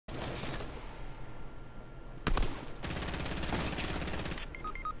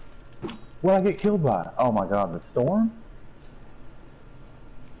What I get killed by? Oh my god, the storm?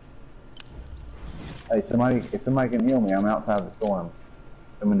 Hey, if somebody can heal me, I'm outside the storm.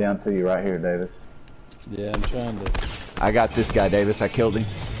 Coming down to you right here, Davis. Yeah, I'm trying to. I got this guy, Davis. I killed him.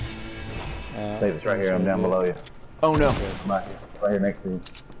 Davis, right here. I'm down below you. Oh no! Right here next to you.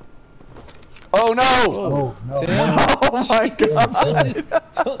 Oh no! Oh no! Oh my god!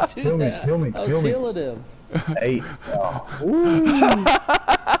 Don't do that. Kill me! I was healing him. 8. Oh.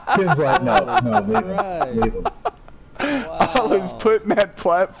 Tim's like, no, leave him. Wow. I was putting that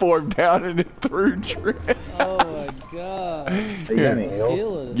platform down and it threw Trent. Oh my god.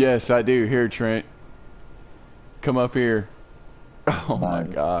 Here. Yes, I do. Here, Trent. Come up here. Oh my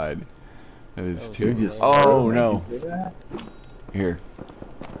god. That is too. Oh no. Here.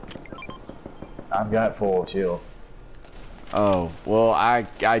 I've got full shield. Oh, well, I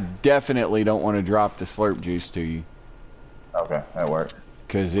definitely don't want to drop the slurp juice to you. Okay, that works.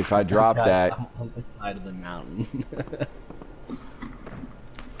 Because if I drop that... I'm on the side of the mountain.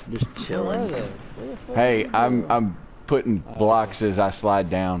 Just chilling. Hey, I'm putting blocks as I slide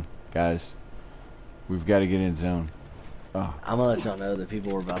down, guys. We've got to get in zone. Oh. I'm gonna let y'all know that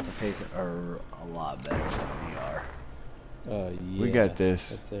people we're about to face are a lot better than we are. Oh yeah. We got this.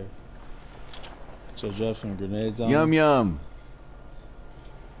 That's it. So drop some grenades on Yum yum.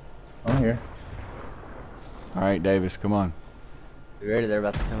 I'm here. All right, Davis, come on. You ready? They're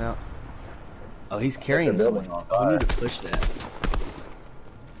about to come out. Oh, he's carrying someone. We need to push that.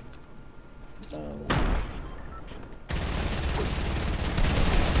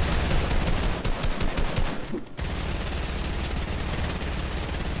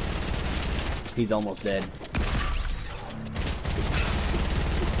 He's almost dead.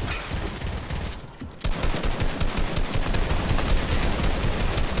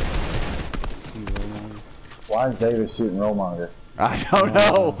 Why is Davis shooting Rollmonger? I don't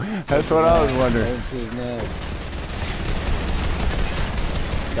know. That's what I was wondering. That's his name.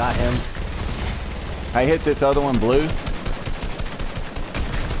 Got him. I hit this other one blue.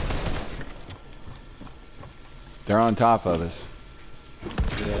 They're on top of us.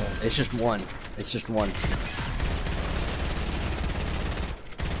 Yeah. It's just one. It's just one.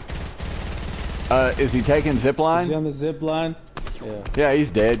 Is he taking zip line? Is he on the zip line? Yeah. Yeah, he's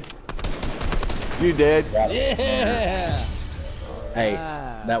dead. You dead? Yeah! Hey,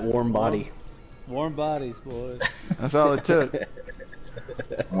 that warm body. Warm bodies, boys. That's all it took.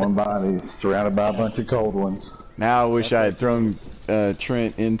 One body's surrounded by a bunch of cold ones. Now I wish I had thrown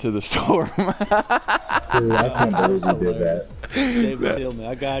Trent into the storm. Dude, I can't believe you did that. Davis, heal me.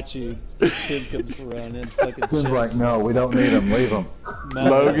 I got you. Tim comes running. Fucking Tim's like, no, we don't need him. Leave him.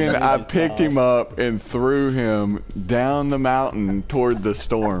 Logan, I picked him up and threw him down the mountain toward the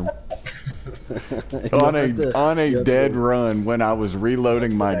storm. on a dead run when I was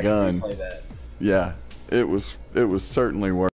reloading my gun. Yeah, it was certainly worth it.